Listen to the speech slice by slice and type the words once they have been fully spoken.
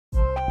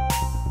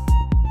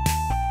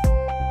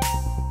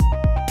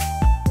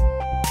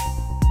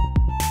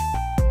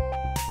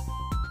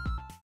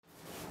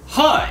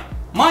Hi,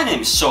 my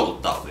name is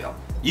Jumalauta.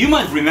 You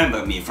might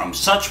remember me from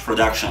such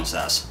productions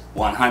as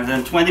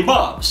 120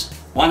 Bobs,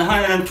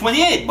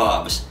 128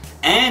 Bobs,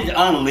 and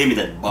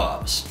Unlimited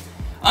Bobs.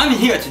 I'm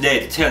here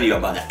today to tell you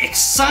about an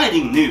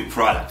exciting new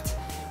product.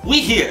 We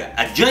here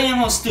at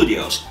JMO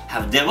Studios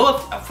have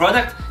developed a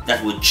product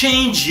that will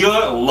change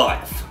your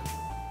life.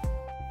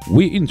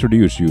 We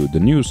introduce you the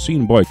new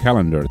Scene Boy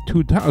Calendar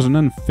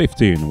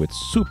 2015 with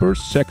super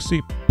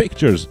sexy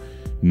pictures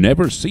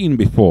never seen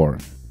before.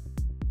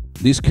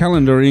 This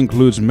calendar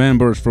includes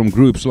members from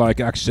groups like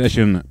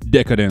Accession,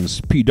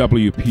 Decadence,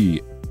 PWP,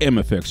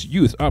 MFX,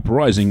 Youth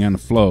Uprising and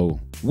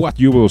Flow. What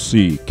you will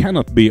see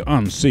cannot be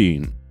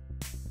unseen.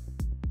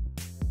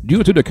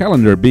 Due to the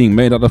calendar being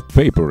made out of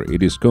paper,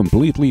 it is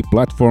completely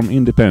platform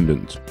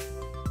independent.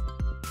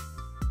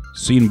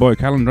 Scene Boy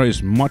Calendar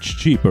is much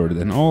cheaper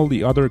than all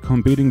the other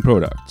competing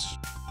products.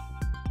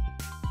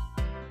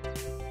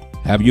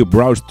 Have you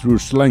browsed through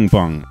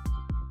Slangpong?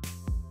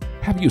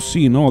 Have you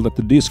seen all that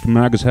the disc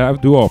mags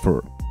have to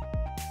offer?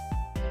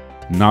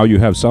 Now you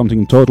have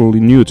something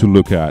totally new to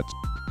look at.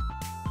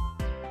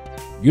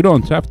 You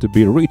don't have to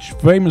be rich,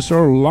 famous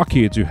or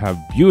lucky to have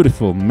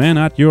beautiful men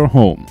at your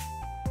home.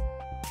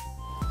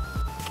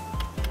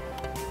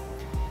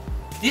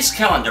 This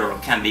calendar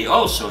can be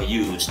also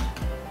used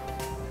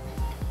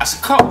as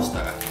a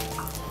coaster,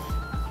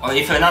 or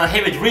if you're not a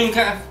heavy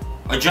drinker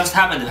or just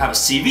happen to have a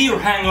severe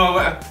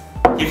hangover,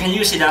 you can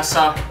use it as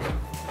a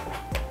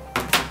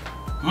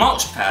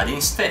mousepad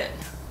instead.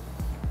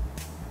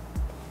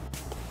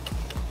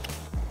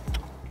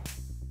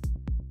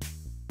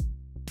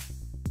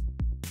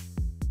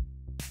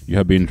 You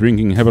have been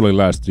drinking heavily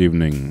last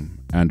evening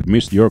and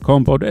missed your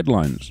Compo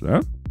deadlines,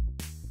 huh?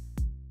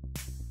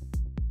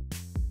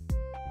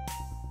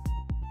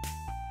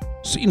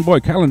 Scene Boy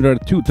Calendar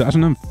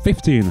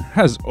 2015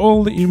 has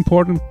all the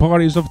important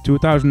parties of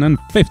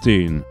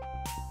 2015.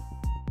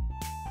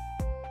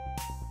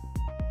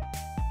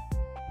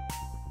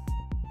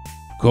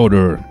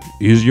 Coder,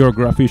 is your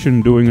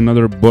graphician doing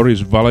another Boris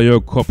Vallejo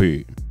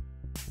copy?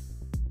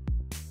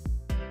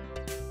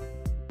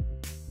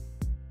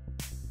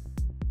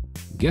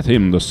 Get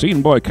him the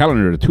Scene Boy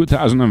Calendar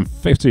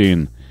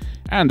 2015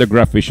 and the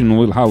graphician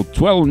will have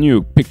 12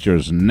 new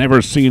pictures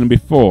never seen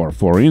before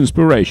for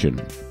inspiration.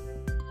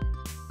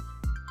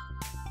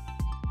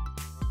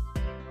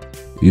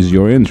 Is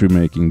your entry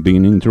making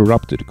being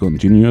interrupted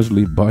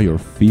continuously by your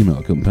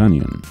female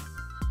companion?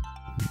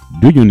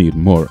 Do you need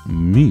more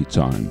me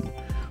time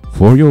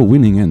for your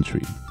winning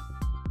entry?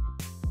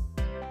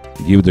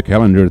 Give the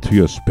calendar to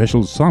your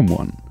special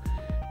someone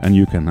and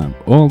you can have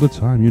all the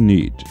time you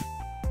need.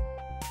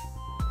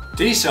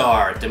 These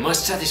are the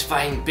most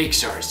satisfying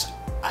pictures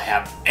I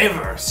have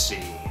ever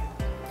seen.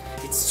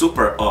 It's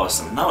super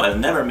awesome. Now I'll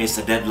never miss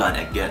a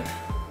deadline again.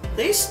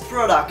 This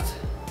product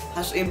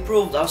has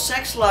improved our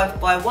sex life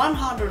by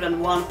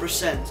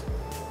 101%.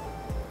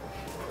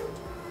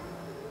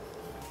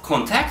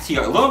 Contact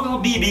your local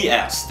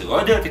BBS to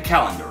order the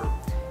calendar.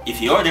 If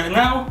you order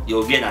now,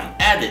 you'll get an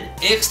added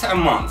extra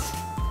month.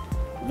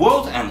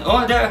 Vote and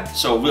order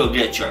so we'll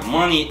get your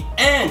money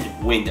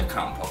and win the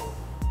Compo.